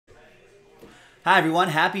Hi everyone,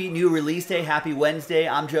 happy new release day, happy Wednesday.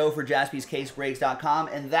 I'm Joe for JaspysCaseBreaks.com,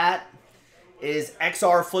 and that is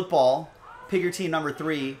XR Football, Pick Your Team number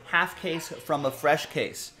 3, half case from a fresh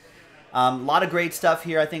case. A lot of great stuff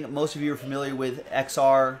here. I think most of you are familiar with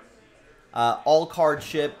XR, all card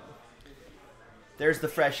ship. There's the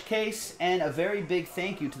fresh case, and a very big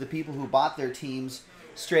thank you to the people who bought their teams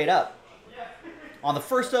straight up. On the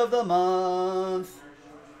first of the month.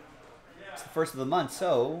 It's the first of the month,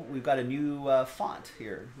 so we've got a new font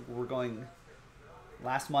here. We're going,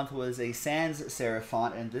 last month was a sans serif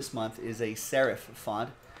font, and this month is a serif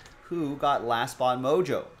font. Who got last spot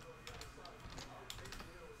mojo?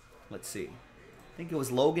 Let's see. I think it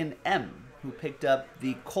was Logan M who picked up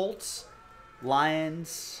the Colts,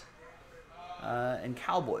 Lions, and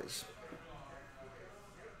Cowboys.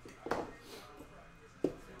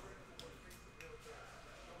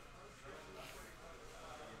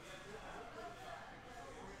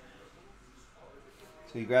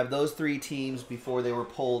 So you grab those 3 teams before they were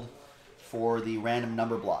pulled for the random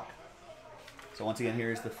number block. So once again,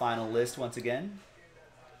 here's the final list once again.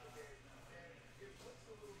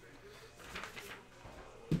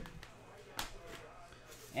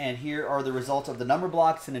 And here are the results of the number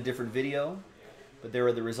blocks in a different video. But there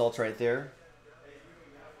are the results right there.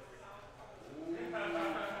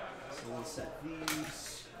 So we'll set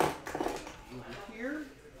these over here.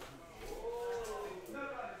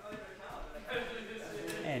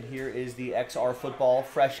 And here is the XR Football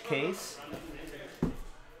fresh case.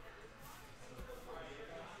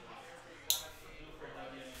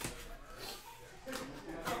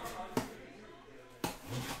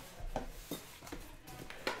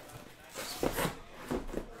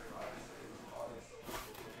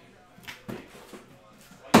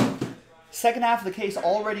 Second half of the case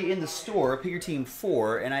already in the store, Pick Your Team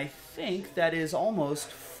 4, and I think that is almost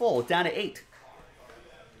full. It's down to 8.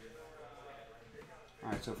 All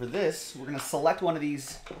right, so for this, we're going to select one of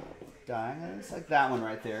these dies, like that one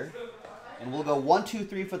right there. And we'll go 1, 2,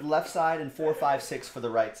 3 for the left side and 4, 5, 6 for the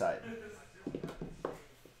right side.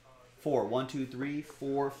 4, 1, 2, 3,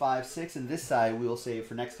 4, 5, 6, and this side we will save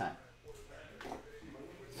for next time.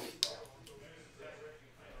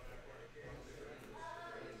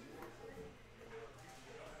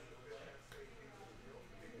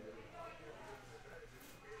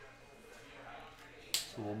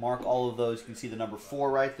 So we'll mark all of those. You can see the number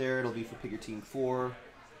 4 right there. It'll be for Pick Your Team 4.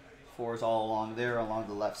 4 is all along there, along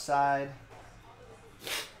the left side.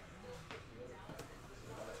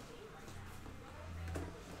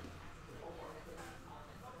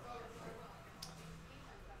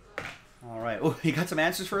 All right. Oh, you got some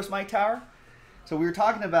answers for us, Mike Tower? So we were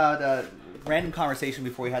talking about random conversation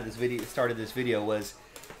before we had this video started. This video was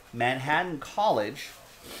Manhattan College,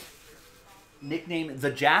 nicknamed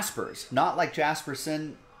the Jaspers, not like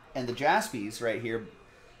Jasperson and the Jaspies right here,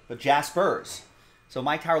 but Jaspers. So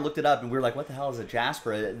Mike Tower looked it up, and we were like, what the hell is a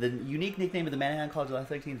Jasper? The unique nickname of the Manhattan College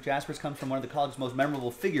athletic team, Jaspers, comes from one of the college's most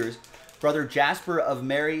memorable figures, Brother Jasper of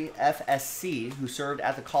Mary FSC, who served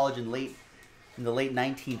at the college in the late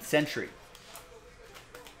 19th century.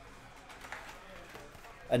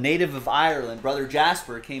 A native of Ireland, Brother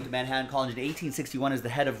Jasper came to Manhattan College in 1861 as the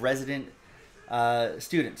head of resident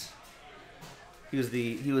students. He was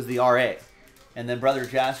the RA. And then Brother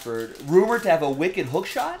Jasper, rumored to have a wicked hook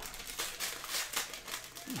shot?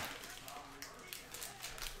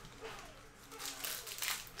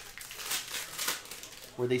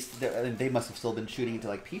 Were they must have still been shooting into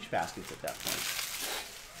like peach baskets at that point.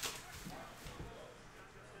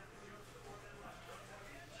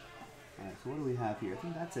 All right, so what do we have here? I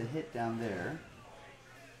think that's a hit down there.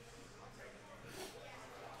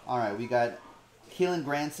 All right, we got Keelan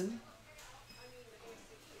Granson,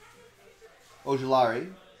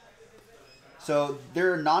 Ojulari. So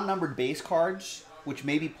there are non-numbered base cards, which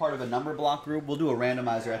may be part of a number block group. We'll do a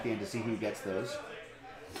randomizer at the end to see who gets those.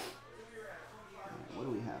 Right, what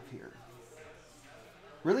do we have here?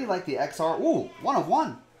 Really like the XR. Ooh, 1 of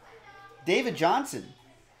 1. David Johnson.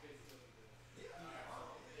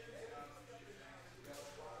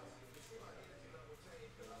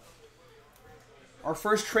 Our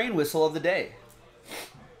first train whistle of the day.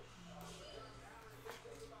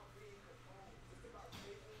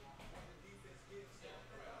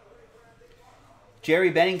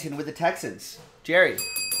 Jerry Bennington with the Texans. Jerry,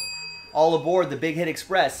 all aboard the Big Hit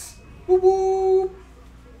Express. Woo woo!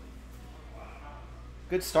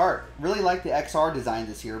 Good start. Really like the XR design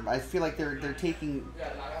this year. I feel like they're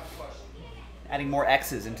adding more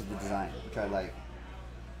X's into the design, which I like.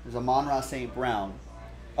 There's a Monra St. Brown.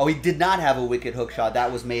 Oh, he did not have a wicked hook shot.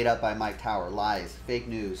 That was made up by Mike Tower. Lies. Fake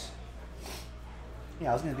news.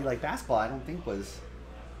 Yeah, I was going to be like, basketball I don't think was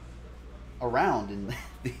around in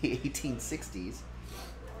the 1860s.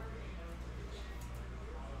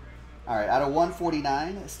 All right, out of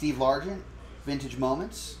 149, Steve Largent, Vintage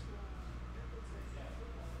Moments.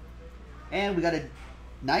 And we got a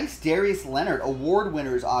nice Darius Leonard Award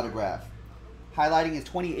Winners autograph, highlighting his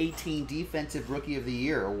 2018 Defensive Rookie of the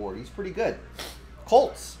Year award. He's pretty good.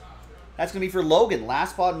 Colts. That's going to be for Logan.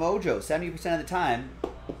 Last Spot Mojo. 70% of the time.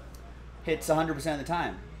 Hits 100% of the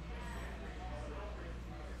time.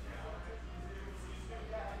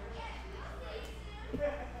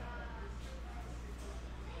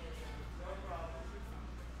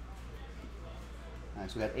 All right,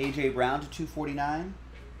 so we got A.J. Brown to 249.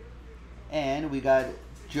 And we got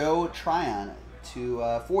Joe Tryon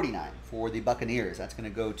to 49 for the Buccaneers. That's going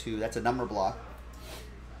to go to, that's a number block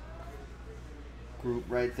group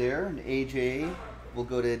right there. And AJ will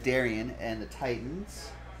go to Darian and the Titans.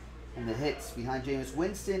 And the hits behind Jameis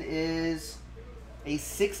Winston is a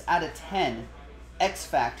 6 out of 10 X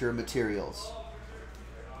Factor materials.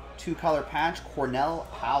 2-color patch, Cornell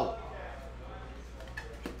Powell.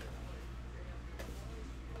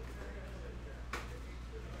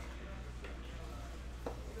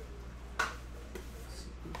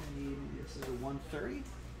 This is a 130.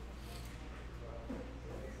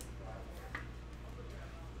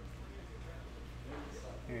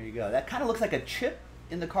 There you go. That kind of looks like a chip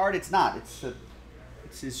in the card. It's not. It's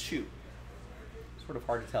his shoe. Sort of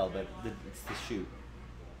hard to tell, but it's the shoe.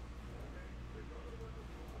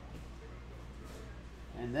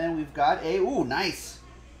 And then we've got a, ooh, nice.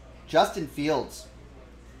 Justin Fields.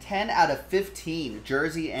 10 out of 15.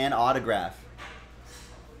 Jersey and autograph.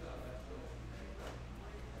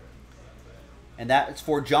 And that's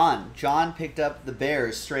for John. John picked up the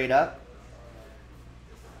Bears straight up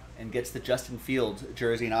and gets the Justin Fields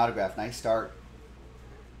jersey and autograph. Nice start.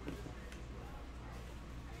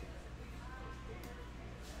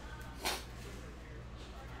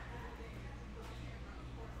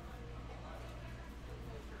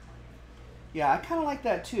 Yeah, I kind of like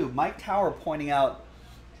that too. Mike Tower pointing out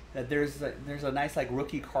that there's a nice like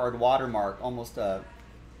rookie card watermark, almost like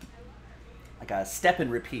a step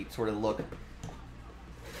and repeat sort of look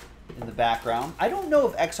in the background. I don't know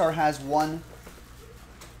if XR has one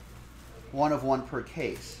of one per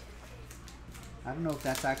case. I don't know if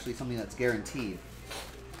that's actually something that's guaranteed.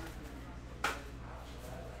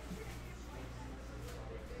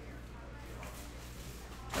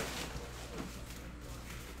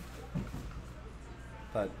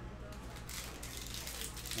 But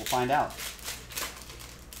we'll find out.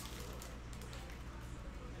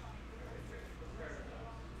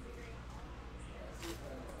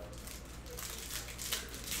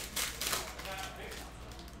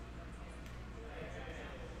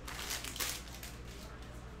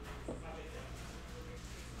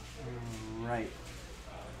 Right.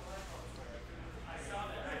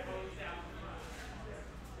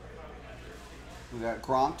 We got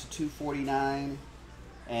Gronk to 249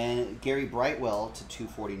 and Gary Brightwell to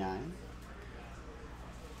 249.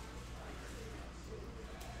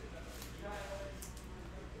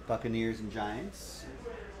 Buccaneers and Giants.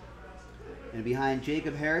 And behind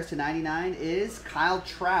Jacob Harris to 99 is Kyle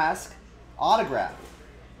Trask autograph.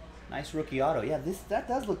 Nice rookie auto. Yeah, that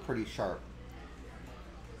does look pretty sharp.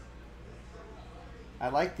 I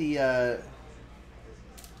like the I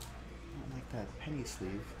like that penny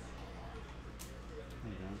sleeve.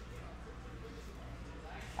 There you go.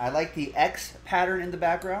 I like the X pattern in the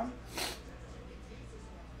background.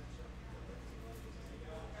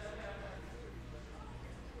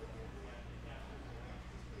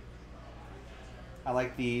 I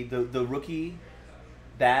like the rookie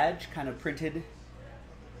badge kind of printed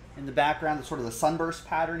in the background, the sort of the sunburst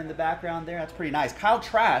pattern in the background there. That's pretty nice. Kyle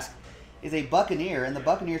Trask is a Buccaneer, and the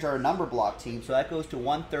Buccaneers are a number block team, so that goes to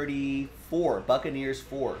 134, Buccaneers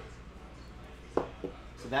 4. So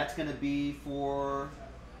that's going to be for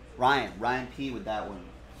Ryan P. with that one.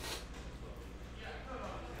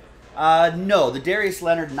 No, the Darius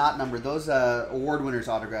Leonard not numbered. Those award winners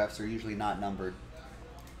autographs are usually not numbered.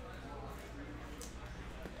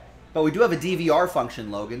 But we do have a DVR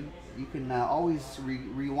function, Logan. You can always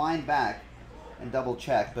rewind back and double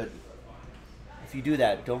check, but if you do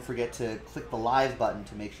that, don't forget to click the live button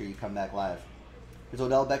to make sure you come back live. There's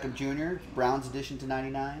Odell Beckham Jr., Browns edition to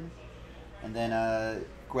 99, and then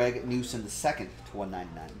Greg Newsom II to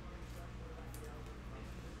 199.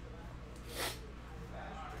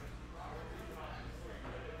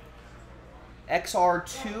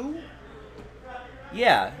 XR2?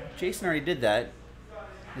 Yeah, Jason already did that.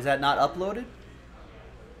 Is that not uploaded?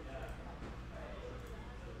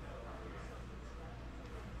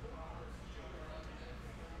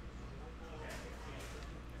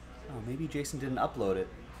 Maybe Jason didn't upload it.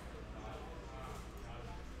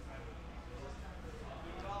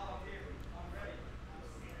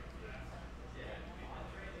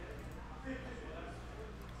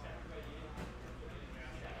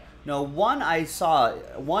 No, one I saw,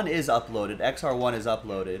 one is uploaded. XR1 is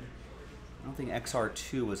uploaded. I don't think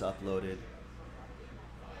XR2 was uploaded.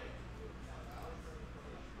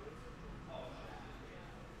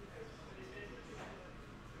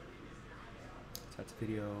 So that's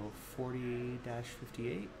video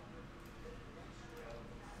 40-58.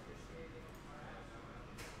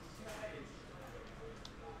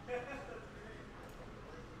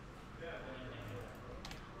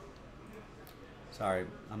 Sorry,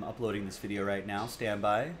 I'm uploading this video right now. Stand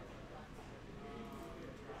by.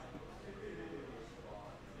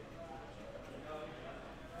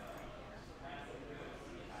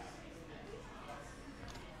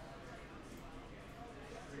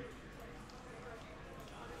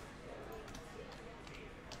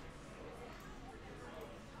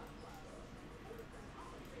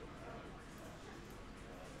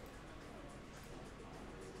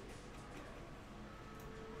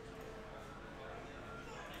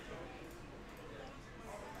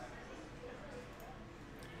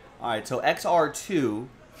 All right, so XR2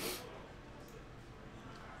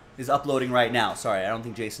 is uploading right now. Sorry, I don't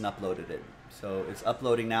think Jason uploaded it. So it's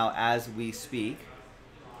uploading now as we speak.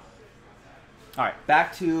 All right,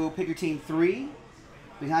 back to Pick Your Team 3.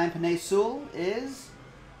 Behind Panay Sewell is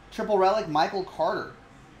Triple Relic Michael Carter.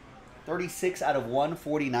 36 out of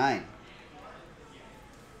 149.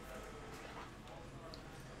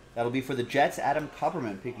 That'll be for the Jets. Adam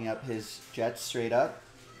Kupperman picking up his Jets straight up.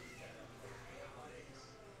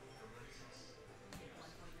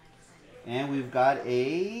 And we've got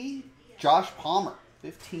a Josh Palmer,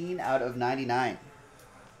 15 out of 99.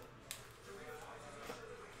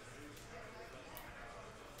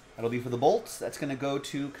 That'll be for the Bolts. That's going to go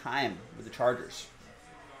to Kime with the Chargers.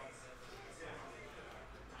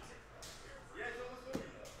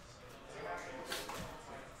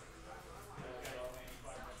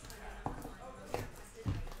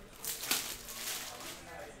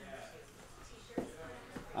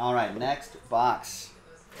 All right, next box.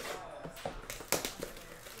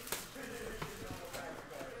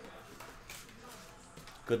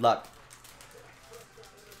 Good luck.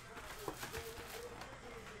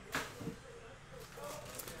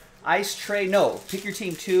 Ice Tray, no. Pick Your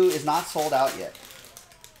Team 2 is not sold out yet.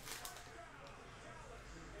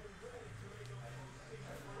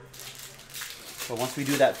 So once we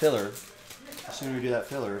do that filler, as soon as we do that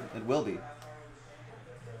filler, it will be.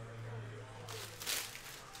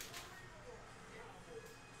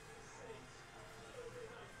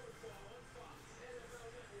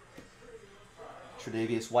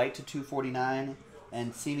 Tre'Davious White to 249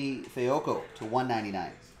 and Simi Fehoko to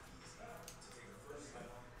 199.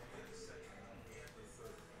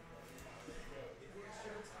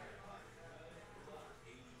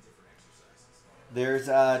 There's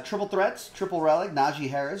Triple Threats, Triple Relic,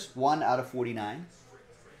 Najee Harris, 1 out of 49.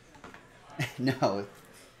 No,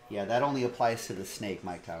 yeah, that only applies to the snake,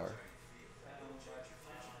 Mike Tower.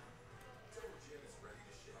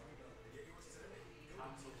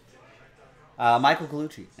 Michael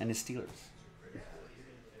Gallucci and his Steelers.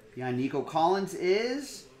 Behind Nico Collins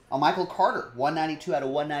is Michael Carter, 192 out of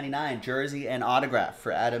 199, jersey and autograph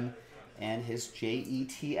for Adam and his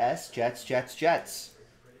Jets, Jets, Jets, Jets.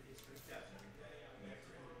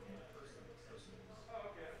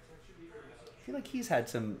 I feel like he's had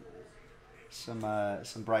some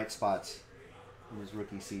bright spots in his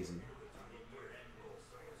rookie season.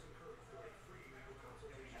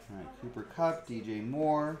 All right, Cooper Kupp, DJ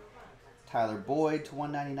Moore, Tyler Boyd to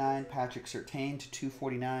 199, Patrick Surtain to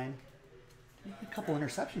 249. He had a couple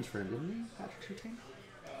interceptions for him, didn't he, Patrick Surtain?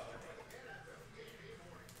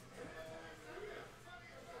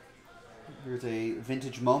 Here's a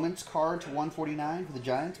Vintage Moments card to 149 for the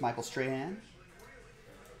Giants, Michael Strahan.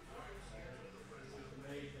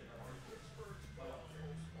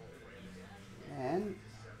 And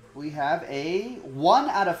we have a 1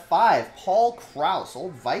 out of 5, Paul Krause,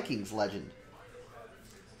 old Vikings legend.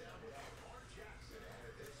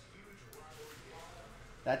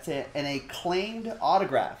 That's an acclaimed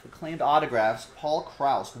autograph. Acclaimed autographs, Paul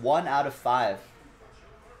Krause, 1 out of 5.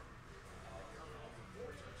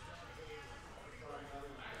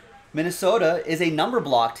 Minnesota is a number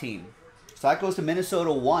block team. So that goes to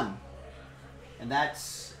Minnesota 1. And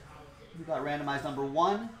that's, we got randomized number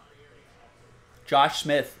 1. Josh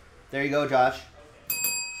Smith. There you go, Josh.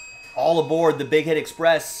 All aboard the Big Hit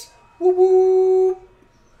Express. Woo woo!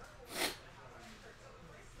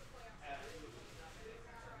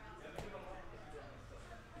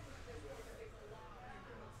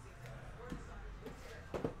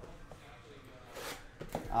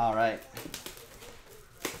 All right.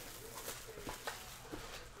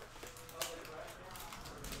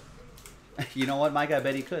 You know what, Mike? I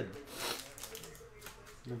bet he could.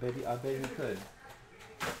 I bet he could.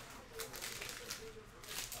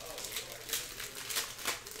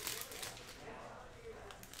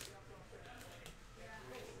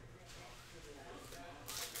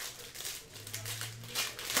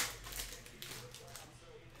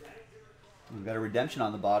 We've got a redemption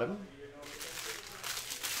on the bottom.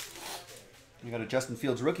 We got a Justin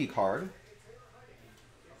Fields rookie card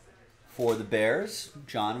for the Bears.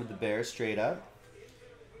 John with the Bears straight up.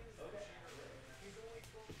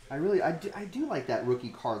 I do like that rookie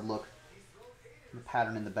card look. The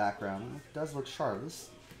pattern in the background. It does look sharp. This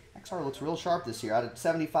XR looks real sharp this year. Out of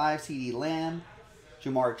 75, CD Lamb,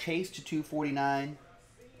 Jamar Chase to 249,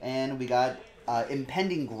 and we got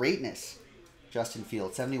impending greatness. Justin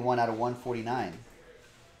Fields, 71 out of 149.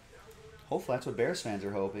 Hopefully that's what Bears fans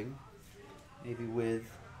are hoping. Maybe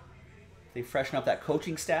they freshen up that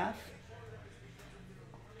coaching staff.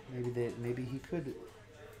 Maybe he could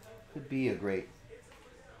be a great.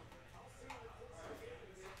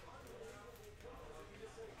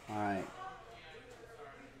 All right.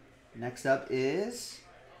 Next up is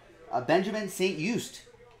Benjamin St-Juste,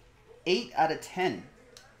 8 out of 10.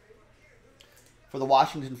 For the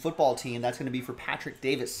Washington football team, that's going to be for Patrick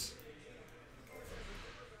Davis.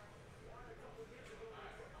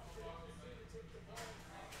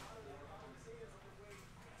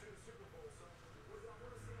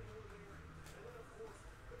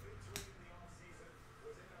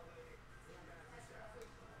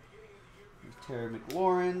 Terry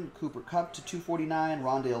McLaurin, Cooper Kupp to 249,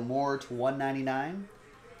 Rondale Moore to 199.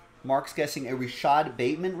 Mark's guessing a Rashad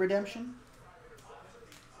Bateman redemption.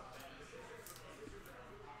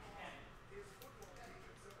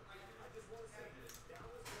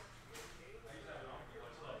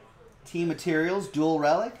 Team Materials, dual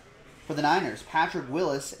relic for the Niners. Patrick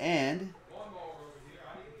Willis and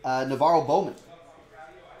Navarro Bowman.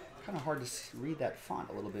 Kind of hard to read that font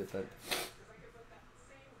a little bit, but...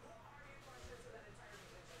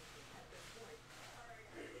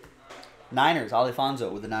 Niners,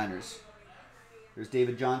 Alfonso with the Niners. There's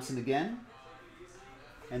David Johnson again.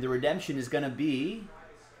 And the redemption is going to be...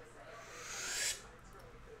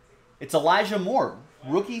 It's Elijah Moore.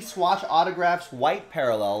 Rookie swatch autographs, white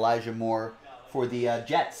parallel, Elijah Moore for the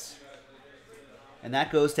Jets. And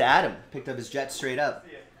that goes to Adam. Picked up his Jets straight up.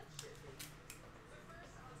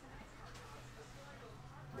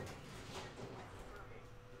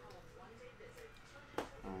 All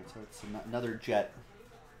right, so it's another Jet.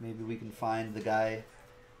 Maybe we can find the guy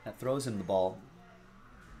that throws him the ball.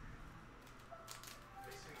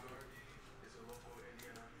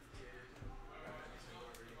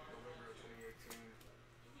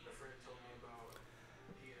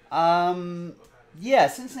 Yeah,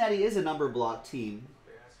 Cincinnati is a number block team.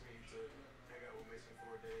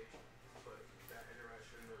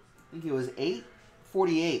 I think it was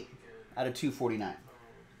 848 out of 249.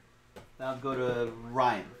 That'll go to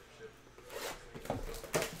Ryan.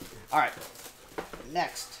 All right,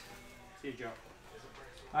 next. See you, Joe.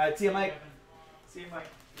 All right, see you, Mike. See you, Mike.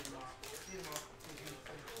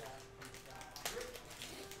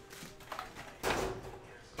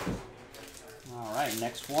 All right,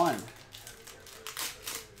 next one.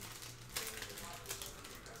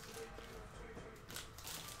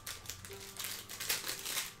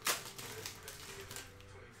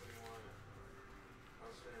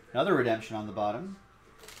 Another redemption on the bottom.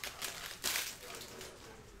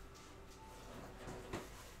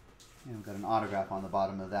 And we've got an autograph on the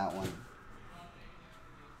bottom of that one.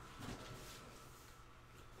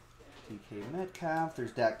 DK Metcalf.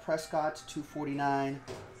 There's Dak Prescott, 249.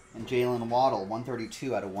 And Jalen Waddle,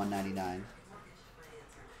 132 out of 199.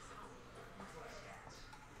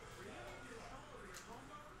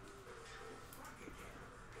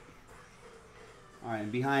 All right,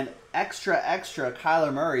 and behind extra,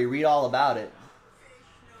 Kyler Murray, read all about it.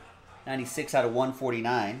 96 out of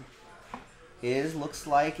 149. Looks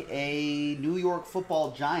like a New York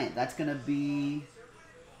Football Giant. That's going to be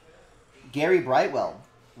Gary Brightwell,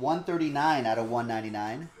 139 out of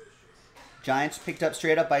 199. Giants picked up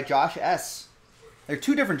straight up by Josh S. There are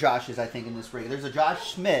two different Joshes, I think, in this break. There's a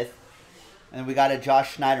Josh Smith, and we got a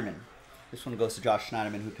Josh Schneiderman. This one goes to Josh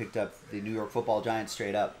Schneiderman, who picked up the New York Football Giants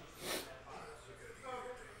straight up.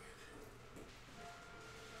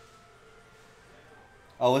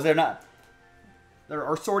 Oh, was there not?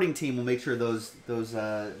 Our sorting team will make sure those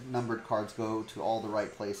numbered cards go to all the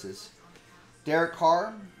right places. Derek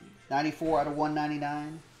Carr, 94 out of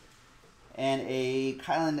 199. And a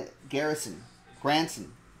Kylan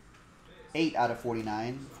Granson, 8 out of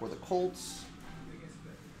 49 for the Colts.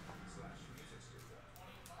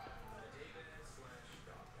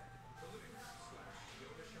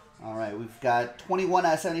 All right, we've got 21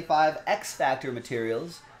 out of 75 X Factor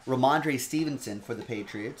materials. Ramondre Stevenson for the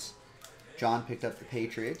Patriots. John picked up the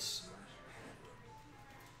Patriots.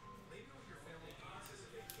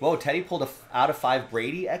 Whoa, Teddy pulled a out of 5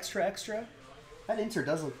 Brady extra. That insert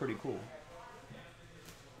does look pretty cool.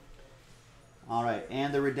 All right,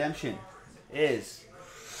 and the redemption is...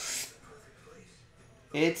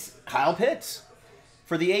 It's Kyle Pitts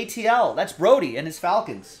for the ATL. That's Brody and his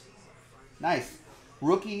Falcons. Nice.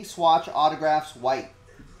 Rookie swatch autographs white.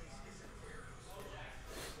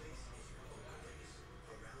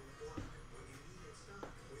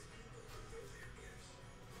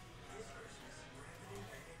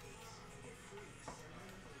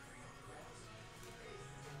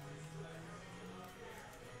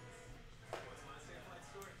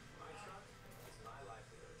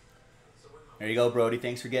 There you go, Brody.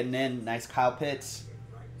 Thanks for getting in. Nice Kyle Pitts.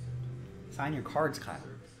 Sign your cards, Kyle.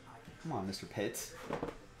 Come on, Mr. Pitts.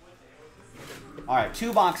 All right,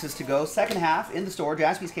 2 boxes to go. Second half in the store,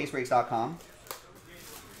 jaspyscasebreaks.com.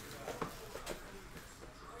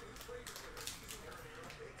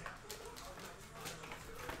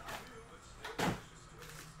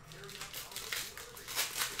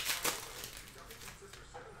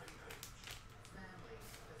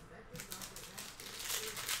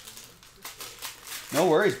 No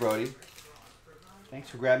worries, Brody. Thanks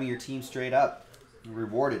for grabbing your team straight up. You're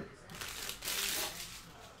rewarded.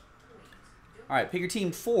 All right, pick your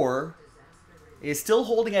team 4 is still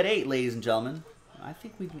holding at 8, ladies and gentlemen. I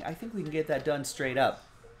think we can get that done straight up.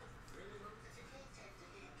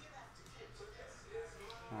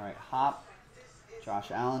 All right, Hop, Josh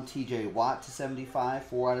Allen, T.J. Watt to 75,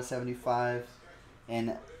 4 out of 75,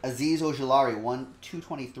 and Azeez Ojulari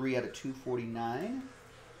 223 out of 249.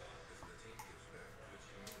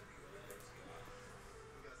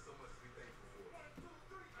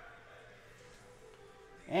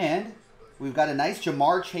 And we've got a nice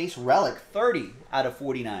Jamar Chase relic, 30 out of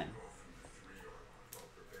 49.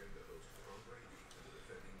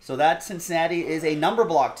 So that Cincinnati is a number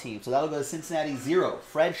block team. So that'll go to Cincinnati 0.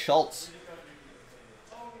 Fred Schultz.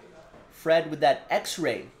 Fred with that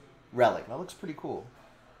X-ray relic. That looks pretty cool.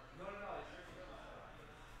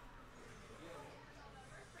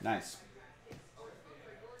 Nice.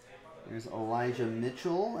 There's Elijah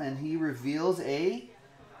Mitchell, and he reveals a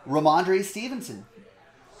Ramondre Stevenson.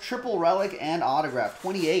 Triple relic and autograph.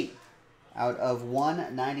 28 out of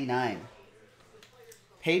 199.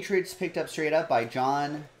 Patriots picked up straight up by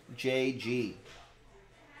John J.G.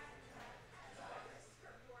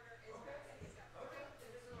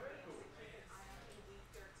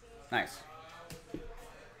 Nice.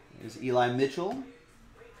 There's Eli Mitchell.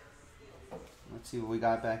 Let's see what we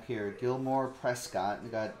got back here. Gilmore Prescott. We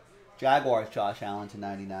got Jaguars Josh Allen to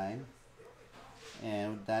 99.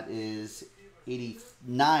 And that is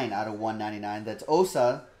 89 out of 199. That's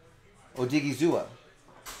Osa Odigizua.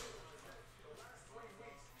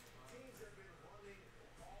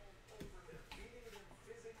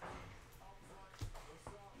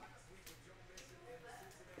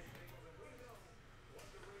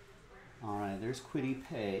 All right, there's Kwity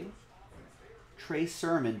Paye. Trey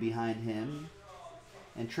Sermon behind him.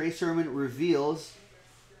 And Trey Sermon reveals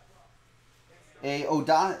a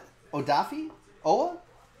Odafe? Oa?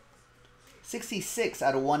 66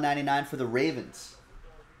 out of 199 for the Ravens.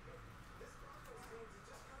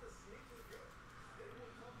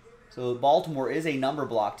 So Baltimore is a number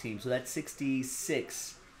block team, so that's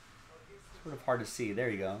 66. Sort of hard to see. There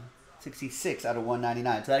you go. 66 out of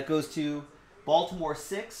 199. So that goes to Baltimore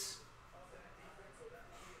 6.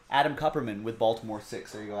 Adam Kupperman with Baltimore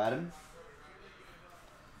 6. There you go, Adam.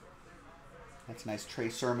 That's a nice Trey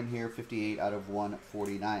Sermon here, 58 out of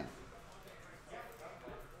 149.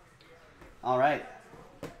 All right.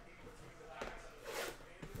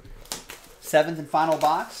 7th and final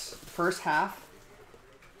box. First half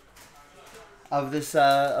of this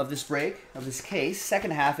break, of this case.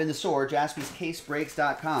 Second half in the store,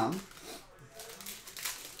 jaspyscasebreaks.com.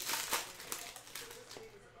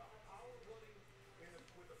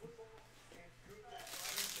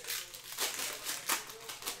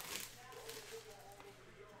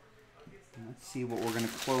 Let's see what we're going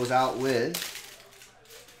to close out with.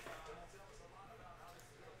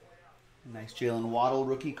 Nice Jalen Waddle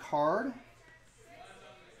rookie card.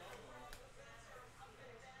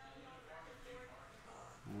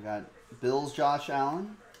 We got Bills Josh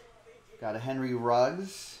Allen. Got a Henry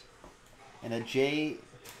Ruggs. And a Jay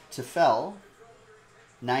Tefell.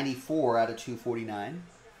 94 out of 249.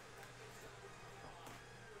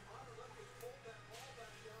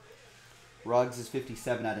 Ruggs is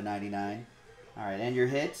 57 out of 99. All right, and your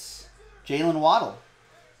hits. Jalen Waddle.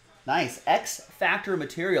 Nice. X Factor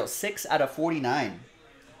material, 6 out of 49.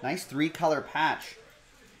 Nice 3-color patch.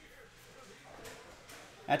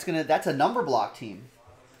 That's a number block team.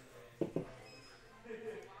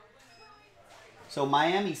 So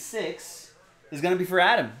Miami 6 is gonna be for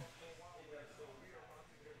Adam.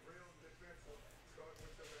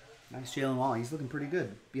 Nice Jalen Waddle. He's looking pretty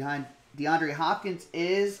good. Behind DeAndre Hopkins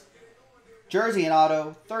is jersey and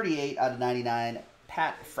auto, 38 out of 99.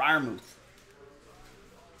 Pat Freiermuth.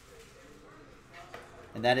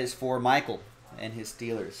 And that is for Michael and his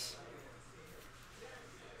Steelers.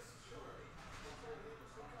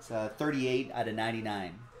 It's 38 out of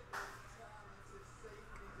 99.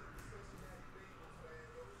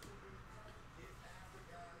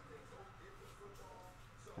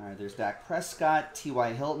 All right, there's Dak Prescott,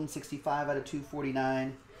 T.Y. Hilton, 65 out of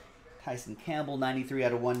 249. Tyson Campbell, 93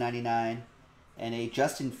 out of 199. And a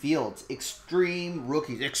Justin Fields, Extreme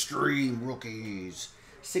Rookies.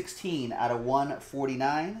 16 out of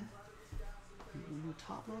 149.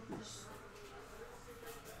 Top loaders.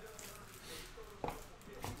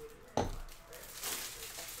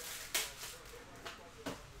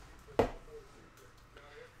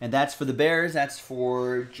 And that's for the Bears. That's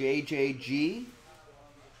for JJG.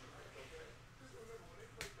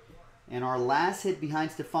 And our last hit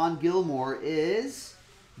behind Stephon Gilmore is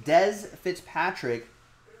Dez Fitzpatrick.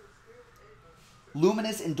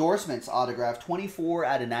 Luminous Endorsements autograph, 24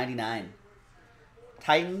 out of 99.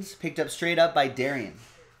 Titans picked up straight up by Darian.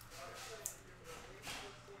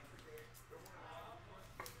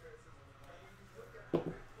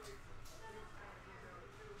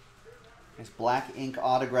 Nice black ink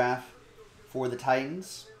autograph for the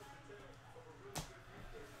Titans.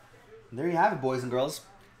 And there you have it, boys and girls.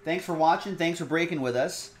 Thanks for watching. Thanks for breaking with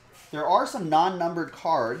us. There are some non-numbered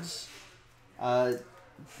cards.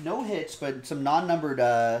 No hits, but some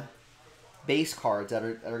non-numbered base cards that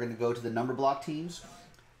are going to go to the number block teams.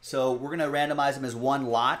 So we're going to randomize them as one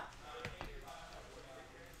lot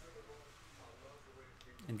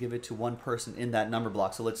and give it to one person in that number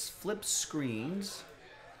block. So let's flip screens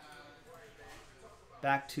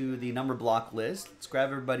back to the number block list. Let's grab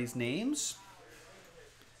everybody's names.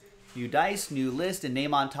 New dice, new list, and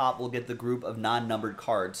name on top will get the group of non-numbered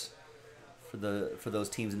cards for those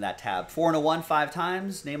teams in that tab. 4 and a 1 5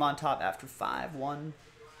 times. Name on top after 5. 1,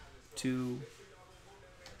 2,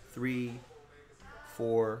 3,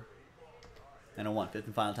 4, and a 1. 5th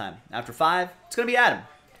and final time. After 5, it's going to be Adam.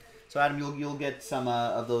 So Adam, you'll get some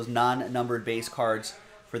of those non-numbered base cards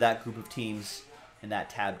for that group of teams in that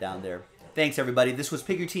tab down there. Thanks, everybody. This was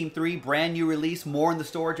Pick Your Team 3, brand new release. More in the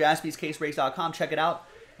store, jaspyscasebreaks.com. Check it out.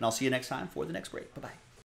 And I'll see you next time for the next break. Bye-bye.